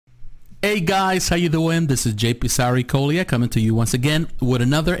Hey guys, how you doing? This is JP Saricolia coming to you once again with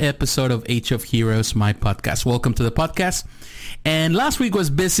another episode of Age of Heroes, my podcast. Welcome to the podcast. And last week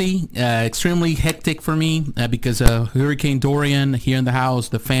was busy, extremely hectic for me because Hurricane Dorian here in the house,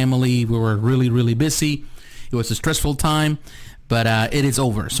 the family, we were really busy. It was a stressful time, but it is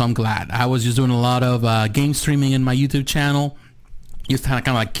over, so I'm glad. I was just doing a lot of game streaming in my YouTube channel. Just kind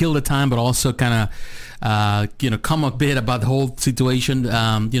of like kill the time, but also kind of come a bit about the whole situation,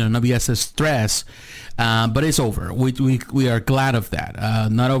 not be as a stress, but it's over. We are glad of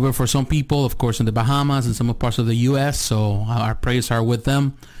that. Not over for some people, of course, in the Bahamas and some parts of the U.S., so our prayers are with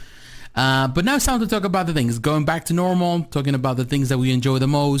them. But now it's time to talk about the things, going back to normal, talking about the things that we enjoy the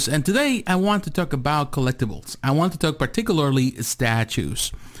most. And today I want to talk about collectibles. I want to talk particularly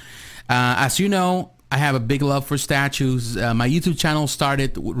statues. As you know, I have a big love for statues. My YouTube channel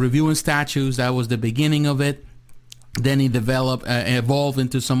started reviewing statues. That was the beginning of it. Then it evolved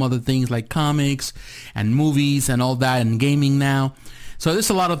into some other things like comics and movies and all that, and gaming now. So there's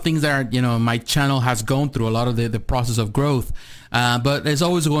a lot of things that are, my channel has gone through a lot of the process of growth. But it's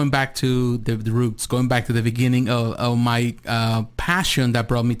always going back to the roots, going back to the beginning of my passion that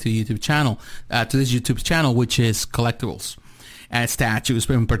brought me to this YouTube channel, which is collectibles. And statues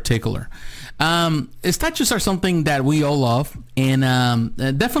in particular. Statues are something that we all love, and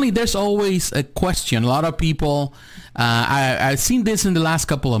definitely there's always a question. A lot of people, I've seen this in the last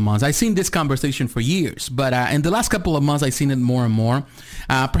couple of months. I've seen this conversation for years, but in the last couple of months I've seen it more and more.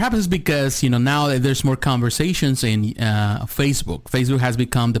 Perhaps it's because now that there's more conversations in Facebook. Facebook has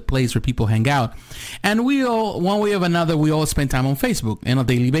become the place where people hang out, and we all, one way or another, we all spend time on Facebook on a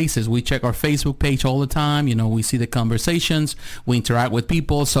daily basis. We check our Facebook page all the time. We see the conversations. We interact with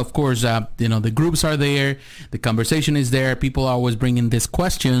people. So of course, the groups are there. The conversation is there. People are always bringing these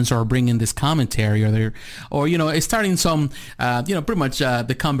questions or bringing this commentary it's starting some, pretty much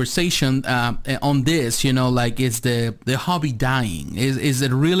the conversation on this, like, is the hobby dying? Is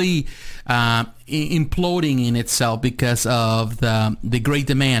it really imploding in itself because of the great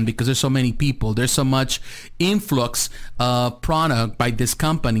demand, because there's so many people, there's so much influx of product by these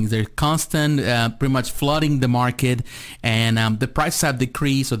companies, they're constant, pretty much flooding the market, and the prices have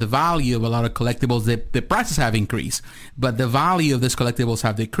decreased, or the value of a lot of collectibles, the prices have increased, but the value of these collectibles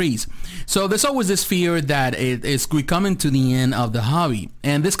have decreased. So there's always this fear that we're coming to the end of the hobby,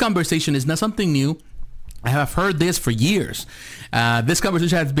 and this conversation is not something new. I have heard this for years. This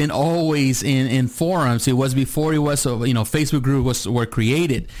conversation has been always in forums. It was before Facebook groups were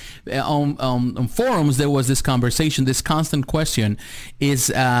created. On forums, there was this conversation, this constant question: is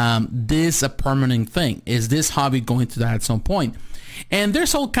this a permanent thing? Is this hobby going to die at some point? And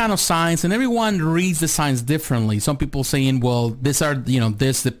there's all kind of signs, and everyone reads the signs differently. Some people saying, well, this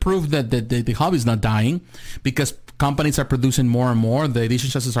the proof that the hobby is not dying, because companies are producing more and more. The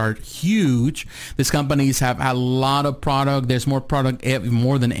edition sizes are huge. These companies have a lot of product. There's more product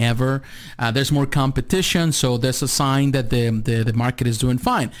more than ever. There's more competition, so there's a sign that the market is doing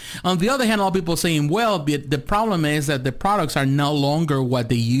fine. On the other hand, a lot of people are saying, well, the problem is that the products are no longer what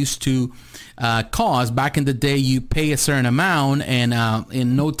they used to cost. Back in the day, you pay a certain amount, and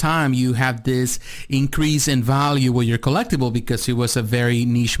in no time you have this increase in value with your collectible, because it was a very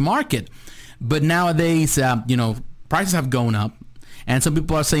niche market. But nowadays, prices have gone up, and some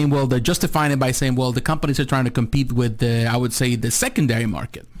people are saying, well, they're justifying it by saying, well, the companies are trying to compete with the secondary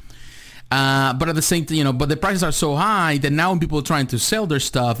market. But at the same time, but the prices are so high that now when people are trying to sell their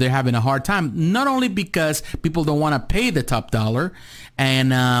stuff, they're having a hard time. Not only because people don't want to pay the top dollar,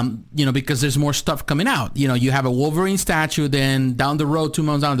 and because there's more stuff coming out. You have a Wolverine statue, then down the road, 2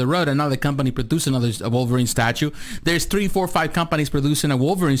 months down the road, another company produces a Wolverine statue. There's 3, 4, 5 companies producing a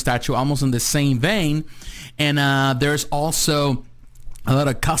Wolverine statue almost in the same vein, and there's also a lot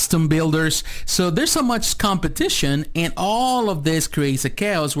of custom builders. So there's so much competition, and all of this creates a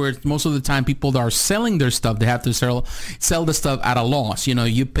chaos where most of the time people that are selling their stuff, they have to sell the stuff at a loss.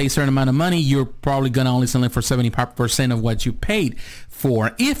 You pay a certain amount of money, you're probably going to only sell it for 70% of what you paid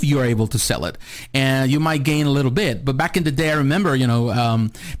for, if you're able to sell it, and you might gain a little bit. But back in the day, I remember,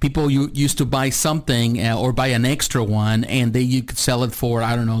 people used to buy something or buy an extra one, and you could sell it for,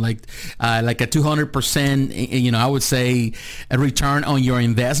 I don't know, like a 200%, I would say, a return on your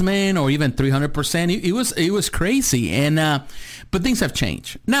investment, or even 300%. It was crazy, and but things have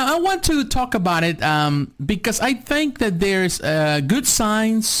changed. Now I want to talk about it because I think that there's good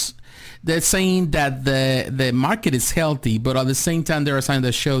signs they're saying that the market is healthy, but at the same time, there are signs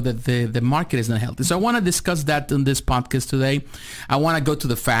that show that the market is not healthy. So I want to discuss that in this podcast today. I want to go to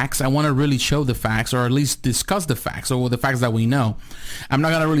the facts. I want to really show the facts, or at least discuss the facts, or the facts that we know. I'm not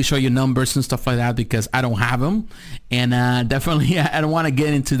going to really show you numbers and stuff like that because I don't have them. And definitely, I don't want to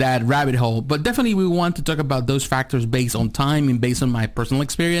get into that rabbit hole. But definitely, we want to talk about those factors based on time and based on my personal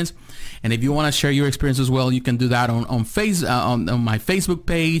experience. And if you want to share your experience as well, you can do that on my Facebook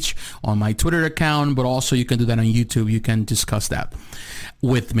page, on my Twitter account, but also you can do that on YouTube. You can discuss that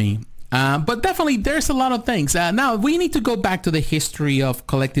with me. But definitely, there's a lot of things. Now, we need to go back to the history of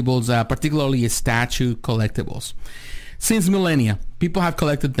collectibles, particularly statue collectibles. Since millennia, people have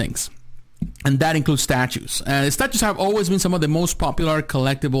collected things. And that includes statues. Statues have always been some of the most popular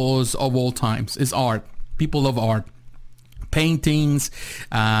collectibles of all times. It's art. People love art. Paintings,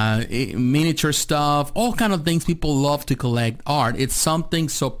 miniature stuff, all kind of things. People love to collect art. It's something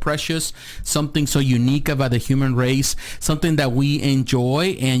so precious, something so unique about the human race, something that we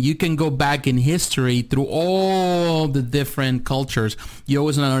enjoy. And you can go back in history through all the different cultures. You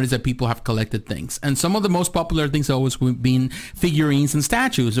always notice that people have collected things. And some of the most popular things have always been figurines and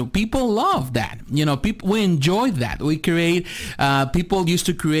statues. So people love that. We enjoy that. We create, people used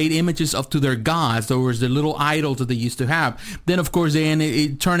to create images to their gods. There was the little idols that they used to have. Then, of course,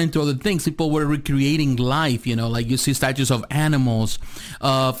 it turned into other things. People were recreating life, like you see statues of animals,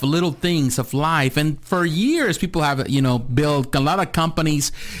 of little things, of life. And for years, people have, built, a lot of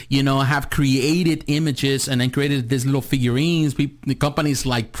companies, have created images and then created these little figurines. Companies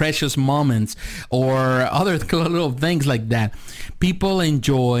like Precious Moments or other little things like that. People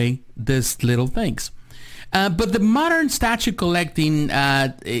enjoy these little things. But the modern statue collecting,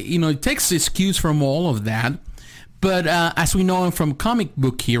 it takes its cues from all of that. But as we know from comic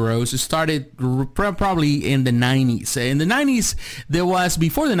book heroes, it started probably in the 90s. In the 90s,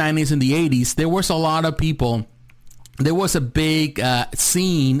 before the 90s, in the 80s, there was a lot of people. There was a big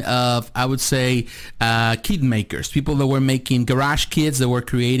scene of, I would say, kit makers, people that were making garage kits, that were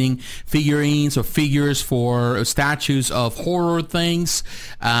creating figurines or figures for statues of horror things,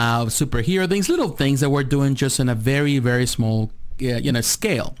 superhero things, little things that were doing just in a very, very small,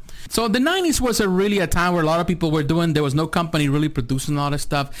 scale. So the 90s was really a time where a lot of people were doing, there was no company really producing a lot of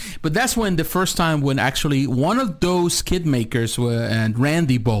stuff. But that's when the first time when actually one of those kit makers, and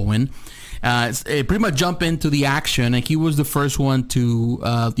Randy Bowen, pretty much jump into the action, and he was the first one to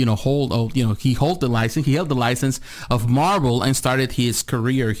he held the license of Marvel and started his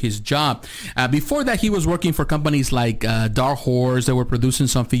career, his job. Before that, he was working for companies like Dark Horse that were producing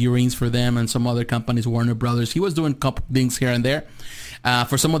some figurines for them, and some other companies, Warner Brothers. He was doing a couple things here and there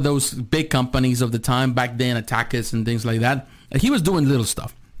for some of those big companies of the time back then, Atacus and things like that. He was doing little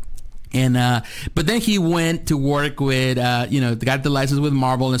stuff. And but then he went to work with got the license with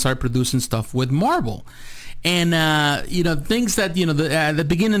Marvel and started producing stuff with Marvel. And things that at the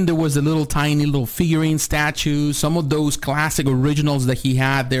beginning there was a little tiny little figurine statues. Some of those classic originals that he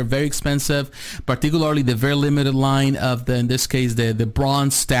had, they're very expensive, particularly the very limited line of in this case the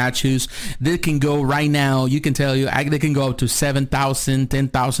bronze statues. They can go right now, they can go up to $7,000,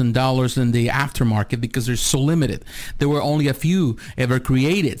 $10,000 in the aftermarket because they're so limited. There were only a few ever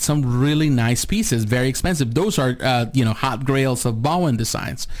created. Some really nice pieces, very expensive. Those are hot grails of Bowen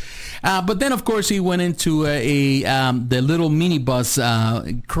designs. But then of course he went into the little minibus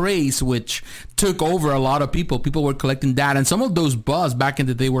craze, which took over a lot of people. People were collecting that, and some of those bus back in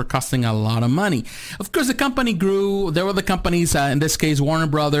the day were costing a lot of money. Of course, the company grew. There were the companies, in this case, Warner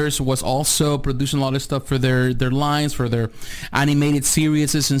Brothers was also producing a lot of stuff for their lines, for their animated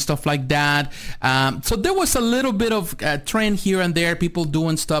series and stuff like that. So there was a little bit of trend here and there, people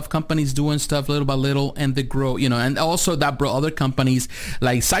doing stuff, companies doing stuff little by little, and they grow, and also that brought other companies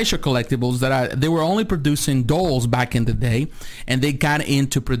like Sideshow Collectibles they were only producing dolls back in the day, and they got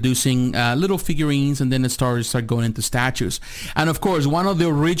into producing little figurines, and then it started going into statues. And of course, one of the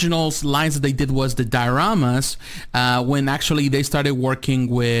original lines that they did was the dioramas, when actually they started working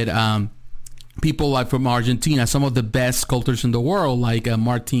with people like from Argentina, some of the best sculptors in the world, like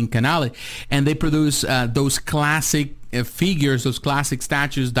Martin Canale, and they produce those classic figures, those classic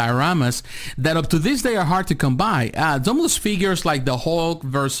statues, dioramas, that up to this day are hard to come by. Some of those figures like the Hulk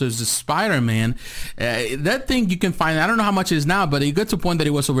versus the Spider-Man, that thing you can find, I don't know how much it is now, but it got to a point that it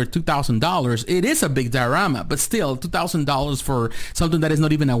was over $2,000. It is a big diorama, but still $2,000 for something that is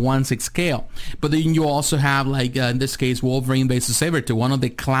not even a 1/6 scale. But then you also have, like in this case, Wolverine versus Sabretooth, one of the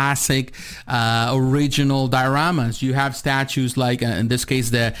classic original dioramas. You have statues like in this case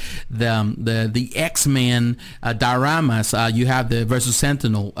the X-Men diorama dioramas. You have the Versus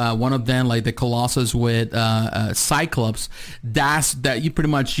Sentinel, one of them like the Colossus with Cyclops. That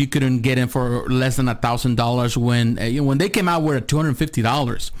you couldn't get in for less than $1,000 when they came out. Were at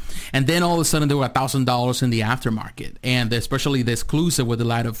 $250, and then all of a sudden they were $1,000 in the aftermarket, and especially the exclusive with the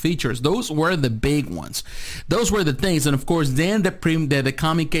light up features. Those were the big ones. Those were the things, and of course then the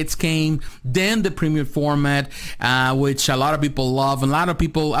comic kits came. Then the premium format, which a lot of people love, and a lot of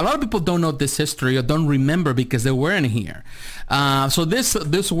people don't know this history or don't remember because they weren't here. So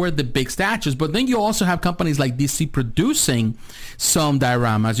this were the big statues. But then you also have companies like DC producing some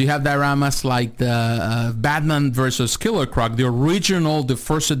dioramas. You have dioramas like the Batman versus Killer Croc, the original, the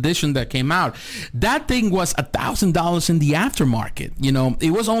first edition that came out. That thing was $1,000 in the aftermarket.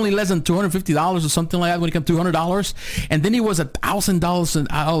 It was only less than $250 or something like that when it came to $200, and then it was $1,000,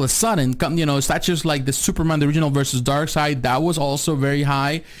 and all of a sudden, statues like the Superman, the original versus Darkseid, that was also very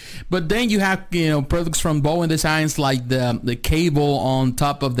high. But then you have products from Bowen Designs like the cable on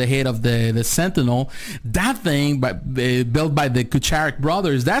top of the head of the Sentinel. That thing, built by the Kucharik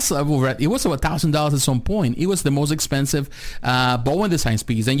brothers, it was about $1,000 at some point. It was the most expensive Bowen Designs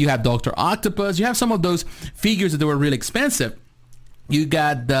piece. And you have Dr. Octopus. You have some of those figures that were really expensive. You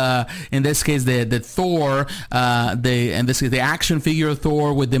got in this case the Thor, the action figure of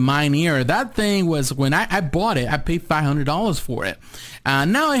Thor with the Mjolnir. That thing was, when I bought it, I paid $500 for it.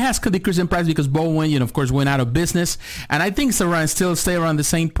 Now it has decreased in price because Bowen, of course, went out of business, and I think still stay around the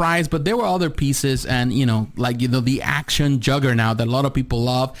same price. But there were other pieces, and the action Juggernaut that a lot of people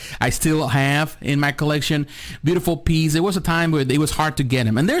love, I still have in my collection. Beautiful piece. It was a time where it was hard to get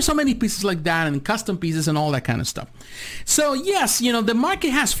them, and there's so many pieces like that, and custom pieces and all that kind of stuff. So yes, the market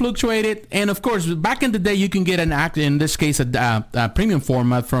has fluctuated, and of course, back in the day, you can get in this case, a premium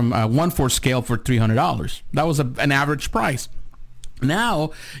format from 1/4 scale for $300. That was an average price. Now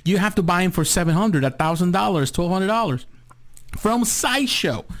you have to buy them for $700, $1,000, $1,200 from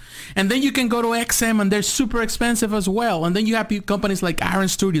Sideshow. And then you can go to XM, and they're super expensive as well. And then you have companies like Iron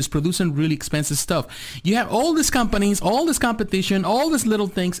Studios producing really expensive stuff. You have all these companies, all this competition, all these little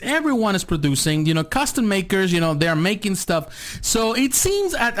things. Everyone is producing, custom makers, they're making stuff. So it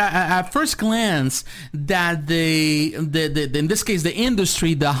seems at first glance that in this case, the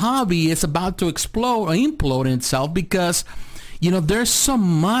industry, the hobby is about to explode or implode in itself because there's so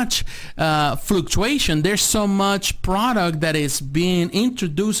much fluctuation. There's so much product that is being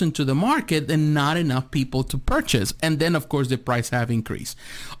introduced into the market and not enough people to purchase. And then, of course, the price have increased.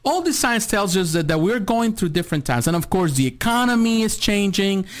 All the science tells us that we're going through different times. And, of course, the economy is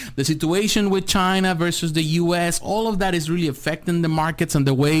changing. The situation with China versus the U.S., all of that is really affecting the markets and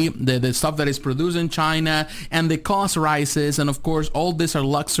the way the stuff that is produced in China, and the cost rises. And, of course, all these are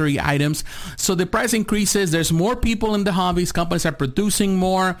luxury items. So the price increases. There's more people in the hobbies. Companies are producing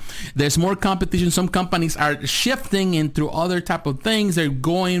more. There's more competition. Some companies are shifting into other type of things. They're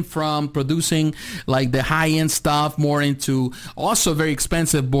going from producing like the high-end stuff more into also very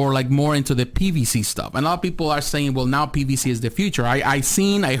expensive, more into the PVC stuff. And a lot of people are saying, well, now PVC is the future. I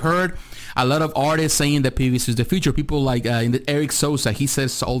heard a lot of artists saying that PVC is the future. People like Eric Sosa, he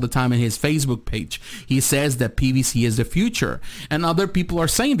says all the time in his Facebook page, he says that PVC is the future. And other people are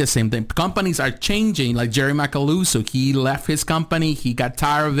saying the same thing. Companies are changing, like Jerry Macaluso. He left his company. He got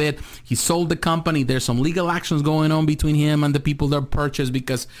tired of it. He sold the company. There's some legal actions going on between him and the people that purchased,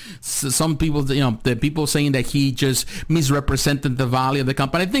 because some people, the people saying that he just misrepresented the value of the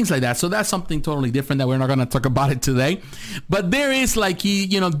company, things like that. So that's something totally different that we're not going to talk about it today. But there is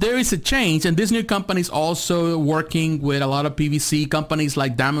there is a change, and this new company is also working with a lot of PVC companies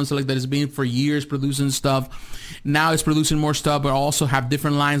like Diamond Select that has been for years producing stuff. Now it's producing more stuff, but also have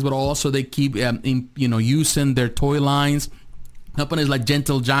different lines, but also they keep using their toy lines. Companies like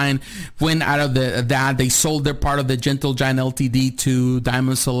Gentle Giant went out of that. They sold their part of the Gentle Giant Ltd to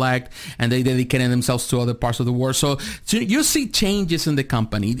Diamond Select, and they dedicated themselves to other parts of the world. So you see changes in the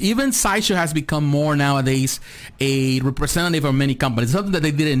company. Even Sideshow has become more nowadays a representative of many companies. Something that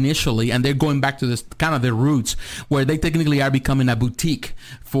they did initially, and they're going back to this kind of their roots, where they technically are becoming a boutique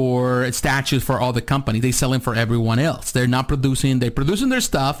for statues for all the companies. They're selling for everyone else. They're not producing. They're producing their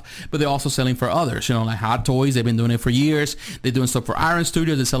stuff, but they're also selling for others. Like Hot Toys, they've been doing it for years. They're doing stuff for Iron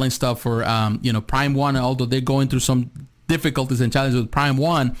Studios. They're selling stuff for Prime One, although they're going through some difficulties and challenges with Prime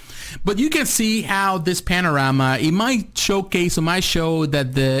One. But you can see how this panorama, it might showcase, it might show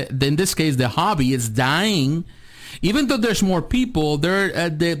that in this case, the hobby is dying Even though there's more people,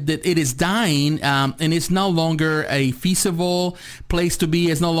 it is dying, and it's no longer a feasible place to be.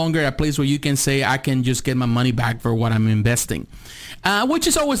 It's no longer a place where you can say, I can just get my money back for what I'm investing, which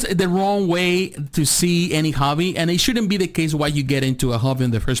is always the wrong way to see any hobby, and it shouldn't be the case why you get into a hobby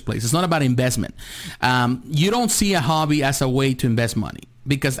in the first place. It's not about investment. You don't see a hobby as a way to invest money,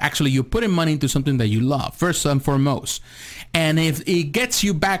 because actually you're putting money into something that you love first and foremost. And if it gets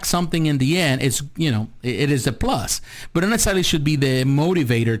you back something in the end, it's, it is a plus, but not necessarily should be the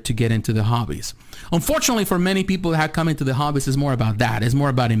motivator to get into the hobbies. Unfortunately, for many people that have come into the hobbies, it's more about that. It's more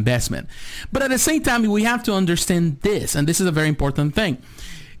about investment. But at the same time, we have to understand this, and this is a very important thing.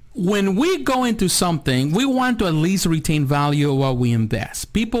 When we go into something, we want to at least retain value of what we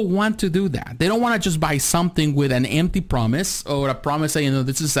invest. People want to do that. They don't want to just buy something with an empty promise, or a promise that,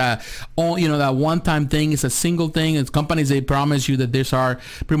 this is that one-time thing. It's a single thing. It's companies, they promise you that these are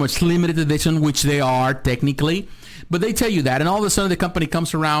pretty much limited edition, which they are technically. But they tell you that, and all of a sudden the company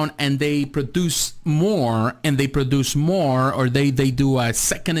comes around and they produce more, or they do a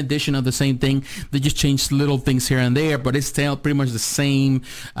second edition of the same thing. They just change little things here and there, but it's still pretty much the same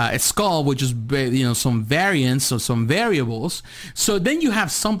skull, which is, some variants or some variables. So then you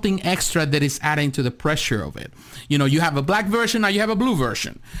have something extra that is adding to the pressure of it. You have a black version, now you have a blue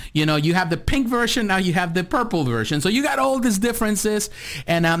version. You have the pink version, now you have the purple version. So you got all these differences,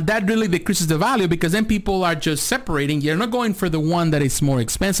 and that really decreases the value, because then people are just separating. You're not going for the one that is more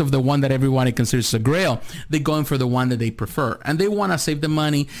expensive, the one that everybody considers a grail. They're going for the one that they prefer, and they want to save the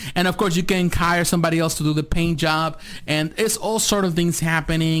money. And of course, you can hire somebody else to do the paint job, and it's all sort of things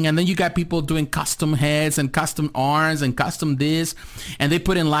happening. And then you got people doing custom heads and custom arms and custom this, and they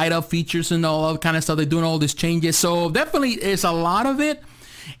put in light up features and all that kind of stuff. They're doing all these changes. So definitely it's a lot of it.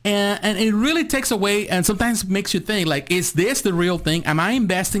 And it really takes away, and sometimes makes you think, like, is this the real thing? Am I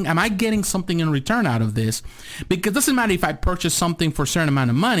investing? Am I getting something in return out of this? Because it doesn't matter if I purchase something for a certain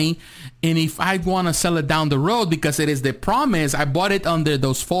amount of money, and if I want to sell it down the road because it is the promise, I bought it under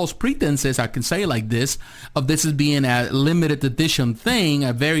those false pretenses, I can say like this, of this as being a limited edition thing,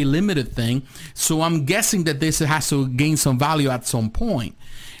 a very limited thing. So I'm guessing that this has to gain some value at some point,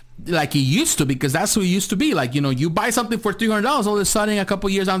 like it used to, because that's what it used to be. Like, you buy something for $300, all of a sudden a couple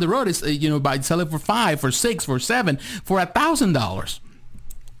years down the road, is sell it for $500, for $600, for $700, for $1,000.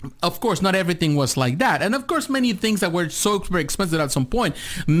 Of course, not everything was like that. And of course, many things that were so very expensive at some point,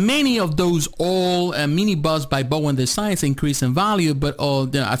 many of those old minibus by Bowen Designs increase in value, but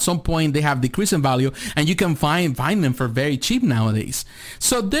at some point they have decreased in value, and you can find them for very cheap nowadays.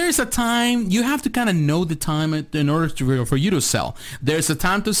 So there's a time, you have to kind of know the time in order for you to sell. There's a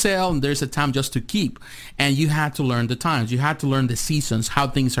time to sell, and there's a time just to keep. And you have to learn the times. You have to learn the seasons, how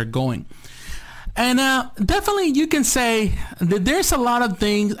things are going. And definitely you can say that there's a lot of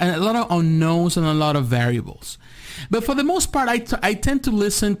things, and a lot of unknowns, and a lot of variables. But for the most part, I tend to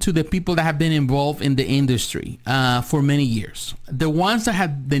listen to the people that have been involved in the industry for many years. The ones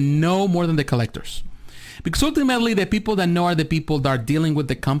that they know more than the collectors. Because ultimately, the people that know are the people that are dealing with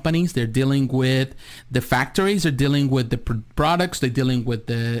the companies, they're dealing with the factories, they're dealing with the products, they're dealing with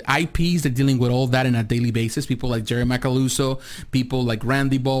the IPs, they're dealing with all that on a daily basis. People like Jerry Macaluso, people like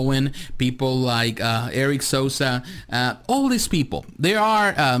Randy Bowen, people like Eric Sosa, all these people. They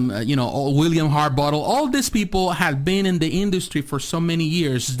are, William Harbottle. All these people have been in the industry for so many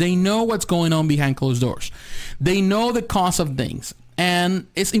years. They know what's going on behind closed doors. They know the cost of things. And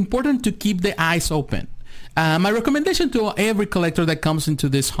it's important to keep the eyes open. My recommendation to every collector that comes into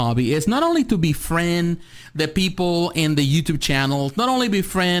this hobby is not only to befriend the people in the YouTube channels, not only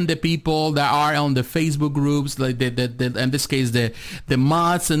befriend the people that are on the Facebook groups, like in this case the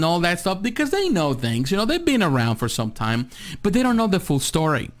mods and all that stuff, because they know things. They've been around for some time, but they don't know the full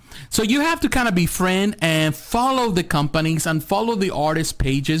story. So you have to kind of befriend and follow the companies and follow the artist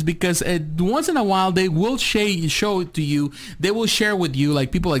pages, because once in a while they will show it to you. They will share with you,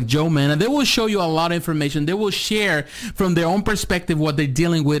 like people like Joe Mann, and they will show you a lot of information. They will share from their own perspective what they're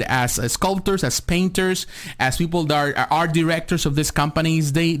dealing with as sculptors, as painters, as people that are art directors of these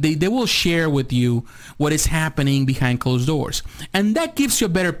companies. They will share with you what is happening behind closed doors, and that gives you a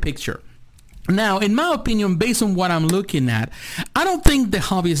better picture. Now, in my opinion, based on what I'm looking at, I don't think the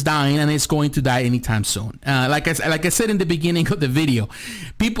hobby is dying, and it's going to die anytime soon. Like I said in the beginning of the video,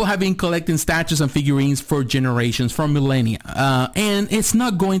 people have been collecting statues and figurines for generations, for millennia, and it's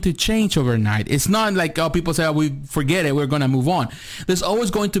not going to change overnight. It's not like, people say, we forget it, we're going to move on. There's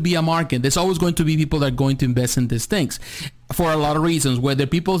always going to be a market. There's always going to be people that are going to invest in these things. for a lot of reasons, whether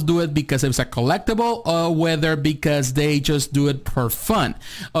people do it because it's a collectible or whether because they just do it for fun.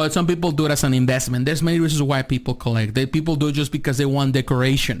 Or some people do it as an investment. There's many reasons why people collect. People do it just because they want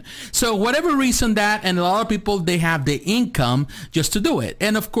decoration. So whatever reason that, and a lot of people, they have the income just to do it.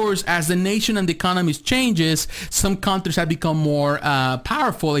 And of course, as the nation and the economy changes, some countries have become more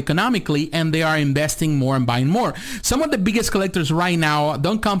powerful economically, and they are investing more and buying more. Some of the biggest collectors right now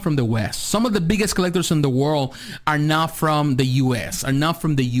don't come from the West. Some of the biggest collectors in the world are not from the US, are not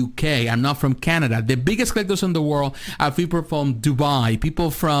from the UK, are not from Canada. The biggest collectors in the world are people from Dubai,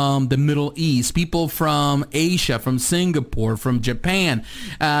 people from the Middle East, people from Asia, from Singapore, from Japan,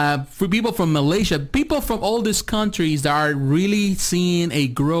 for people from Malaysia, people from all these countries that are really seeing a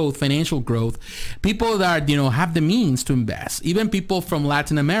growth, financial growth, people that have the means to invest. Even people from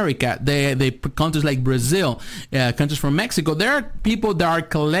Latin America, they countries like Brazil, countries from Mexico, there are people that are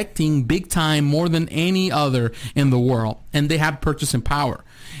collecting big time, more than any other in the world, and they have purchasing power.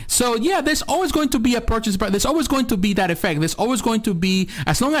 So yeah, there's always going to be a purchase power. There's always going to be that effect. There's always going to be,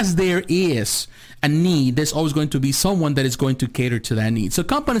 as long as there is a need, there's always going to be someone that is going to cater to that need. So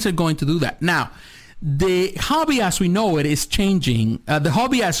companies are going to do that. Now, the hobby as we know it is changing. The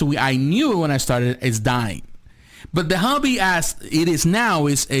hobby as I knew when I started is dying. But the hobby as it is now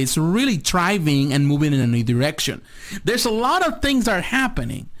is really thriving and moving in a new direction. There's a lot of things that are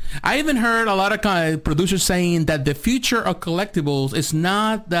happening. I even heard a lot of producers saying that the future of collectibles is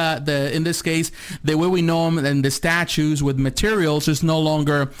not the in this case, the way we know them and the statues with materials is no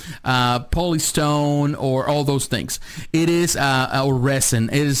longer polystone or all those things. It is or resin.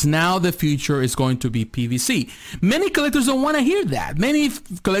 It is now the future is going to be PVC. Many collectors don't want to hear that. Many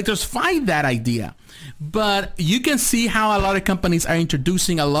collectors fight that idea. But you can see how a lot of companies are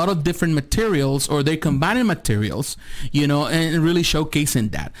introducing a lot of different materials, or they're combining materials, and really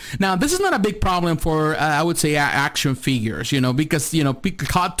showcasing that. Now, this is not a big problem for, I would say, action figures, because,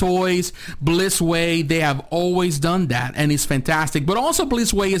 Hot Toys, Blissway, they have always done that, and it's fantastic. But also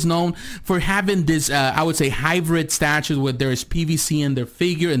Blissway is known for having this, I would say, hybrid statues where there is PVC in their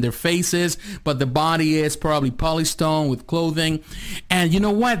figure and their faces, but the body is probably polystone with clothing. And you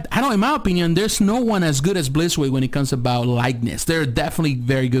know what? In my opinion, there's no one as good as Blissway when it comes about likeness. They're definitely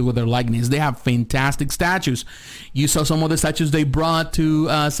very good with their likeness. They have fantastic statues. You saw some of the statues they brought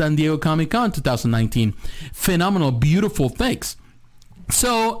to San Diego Comic-Con 2019. Phenomenal, beautiful things.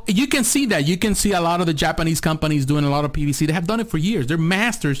 So you can see that. You can see a lot of the Japanese companies doing a lot of PVC. They have done it for years. They're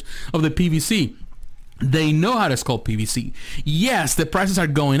masters of the PVC. They know how to sculpt PVC. Yes, the prices are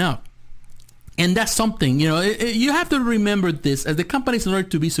going up. And that's something, you have to remember this. As the companies, in order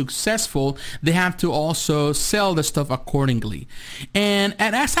to be successful, they have to also sell the stuff accordingly. And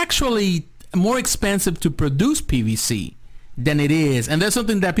that's actually more expensive to produce PVC than it is. And there's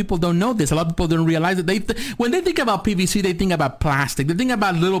something that people don't know this. A lot of people don't realize that when they think about PVC, they think about plastic. They think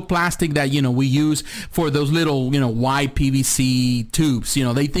about little plastic that, we use for those little, wide PVC tubes.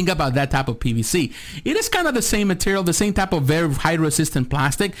 They think about that type of PVC. It is kind of the same material, the same type of very high resistant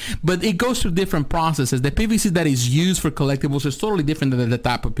plastic, but it goes through different processes. The PVC that is used for collectibles is totally different than the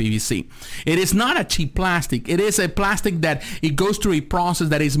type of PVC. It is not a cheap plastic. It is a plastic that it goes through a process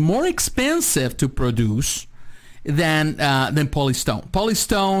that is more expensive to produce than polystone.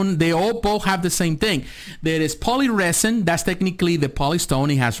 Polystone, they all both have the same thing. There is polyresin. That's technically the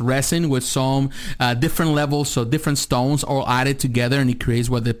polystone. It has resin with some different levels, so different stones all added together, and it creates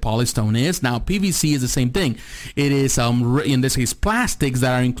what the polystone is. Now, PVC is the same thing. It is, in this case, plastics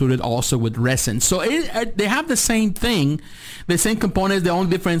that are included also with resin. So they have the same thing, the same components. The only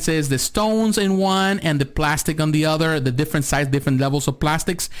difference is the stones in one and the plastic on the other, the different size, different levels of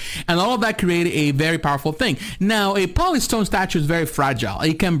plastics, and all of that create a very powerful thing. Now, a polystone statue is very fragile.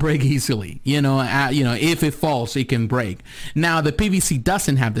 It can break easily. If it falls, it can break. Now, the PVC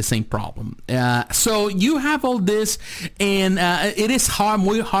doesn't have the same problem. So you have all this, and it is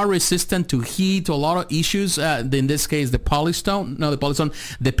more resistant to heat, to a lot of issues. In this case, the PVC,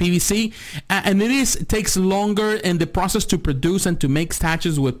 and it takes longer in the process to produce and to make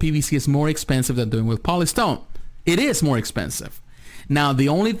statues with PVC is more expensive than doing with polystone. It is more expensive. Now, the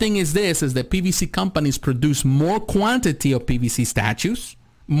only thing is that PVC companies produce more quantity of PVC statues,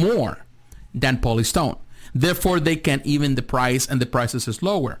 more than polystone. Therefore, they can even the price, and the prices is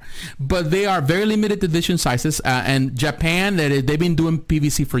lower. But they are very limited edition sizes. And Japan, they've been doing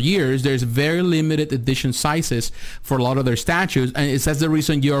PVC for years. There's very limited edition sizes for a lot of their statues. And that's the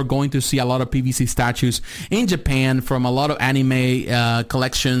reason you're going to see a lot of PVC statues in Japan from a lot of anime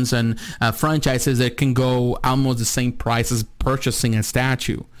collections and franchises that can go almost the same price as purchasing a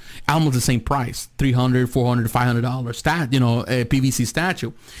statue. Almost the same price, $300, $400, $500 a PVC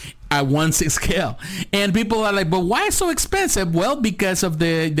statue. at 1/6 scale. And people are like, but why so expensive? Well, because of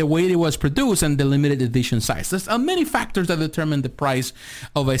the way it was produced and the limited edition size. There's many factors that determine the price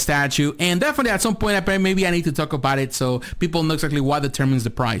of a statue. And definitely at some point, maybe I need to talk about it so people know exactly what determines the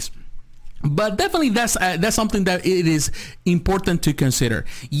price. But definitely that's something that it is important to consider.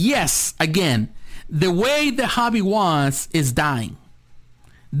 Yes, again, the way the hobby was is dying.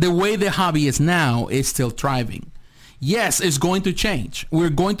 The way the hobby is now is still thriving. Yes, it's going to change. We're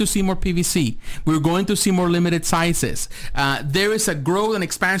going to see more PVC. We're going to see more limited sizes. There is a growth and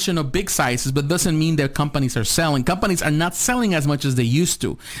expansion of big sizes, but doesn't mean that companies are selling. Companies are not selling as much as they used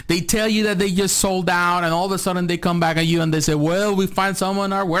to. They tell you that they just sold out, and all of a sudden they come back at you and they say, well, we find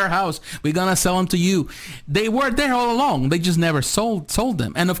someone in our warehouse. We're going to sell them to you. They were there all along. They just never sold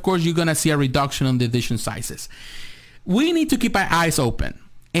them. And of course, you're going to see a reduction on the edition sizes. We need to keep our eyes open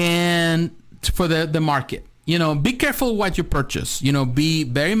and for the market. Be careful what you purchase. Be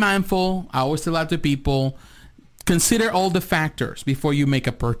very mindful. I always tell that to people. Consider all the factors before you make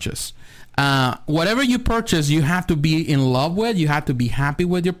a purchase. Whatever you purchase, you have to be in love with. You have to be happy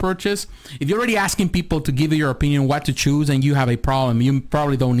with your purchase. If you're already asking people to give you your opinion what to choose and you have a problem, you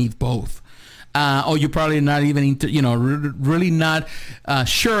probably don't need both. Or you're probably not even, really not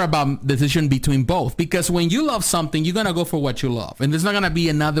sure about the decision between both. Because when you love something, you're going to go for what you love. And there's not going to be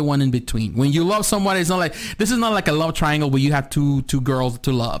another one in between. When you love someone, it's not like, this is not like a love triangle where you have two girls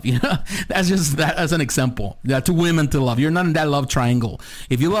to love. That's just that as an example. There are two women to love. You're not in that love triangle.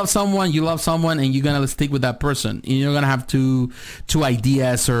 If you love someone, and you're going to stick with that person. And you're going to have two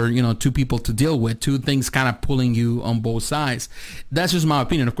ideas or, two people to deal with, two things kind of pulling you on both sides. That's just my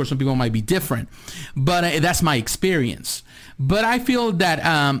opinion. Of course, some people might be different. But that's my experience. But I feel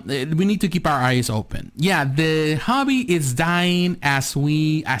that we need to keep our eyes open. Yeah, the hobby is dying as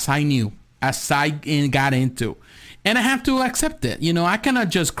I got into. And I have to accept it. I cannot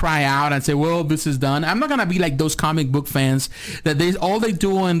just cry out and say, well, this is done. I'm not going to be like those comic book fans that all they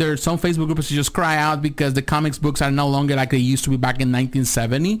do in their some Facebook groups is just cry out because the comics books are no longer like they used to be back in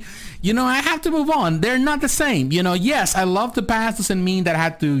 1970. I have to move on. They're not the same. Yes, I love the past. Doesn't mean that I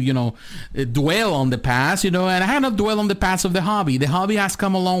had to, dwell on the past, and I have not dwell on the past of the hobby. The hobby has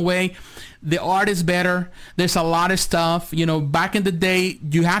come a long way. The art is better. There's a lot of stuff. Back in the day,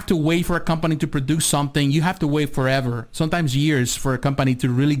 you have to wait for a company to produce something. You have to wait forever, sometimes years, for a company to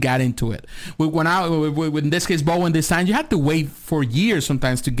really get into it. In this case, Bowen Design, you had to wait for years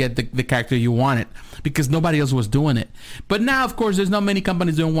sometimes to get the character you wanted because nobody else was doing it. But now, of course, there's not many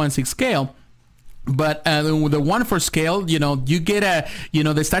companies doing 1/6 scale. But the 1/4 scale, you get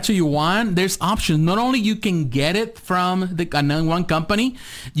the statue you want. There's options. Not only you can get it from one company,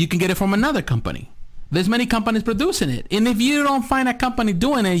 you can get it from another company. There's many companies producing it. And if you don't find a company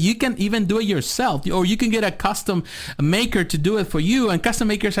doing it, you can even do it yourself. Or you can get a custom maker to do it for you. And custom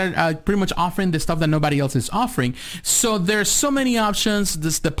makers are pretty much offering the stuff that nobody else is offering. So there's so many options.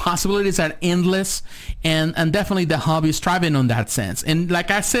 The possibilities are endless. And definitely the hobby is thriving on that sense. And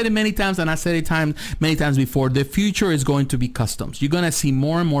like I said it many times, and I said it many times before, the future is going to be customs. You're going to see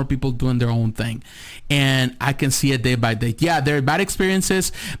more and more people doing their own thing. And I can see it day by day. Yeah, there are bad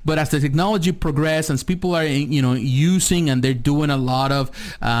experiences, but as the technology progresses and people are using and they're doing a lot of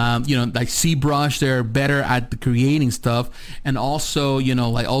like ZBrush, they're better at creating stuff, and also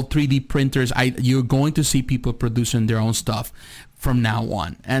like all 3D printers, you're going to see people producing their own stuff from now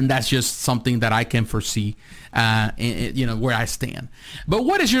on, and that's just something that I can foresee where I stand. But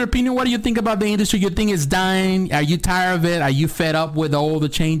what is your opinion? What do you think about the industry? You think it's dying? Are you tired of it? Are you fed up with all the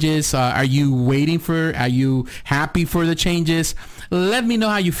changes? Are you happy for the changes? Let me know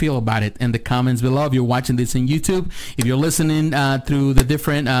how you feel about it in the comments below. If you're watching this on YouTube, if you're listening through the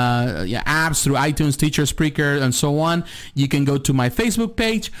different apps, through iTunes, Teacher, Spreaker, and so on, you can go to my Facebook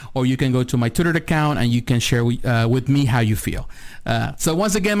page or you can go to my Twitter account and you can share with me how you feel. So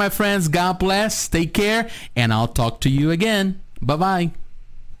once again, my friends, God bless, take care, and I'll talk to you again. Bye-bye.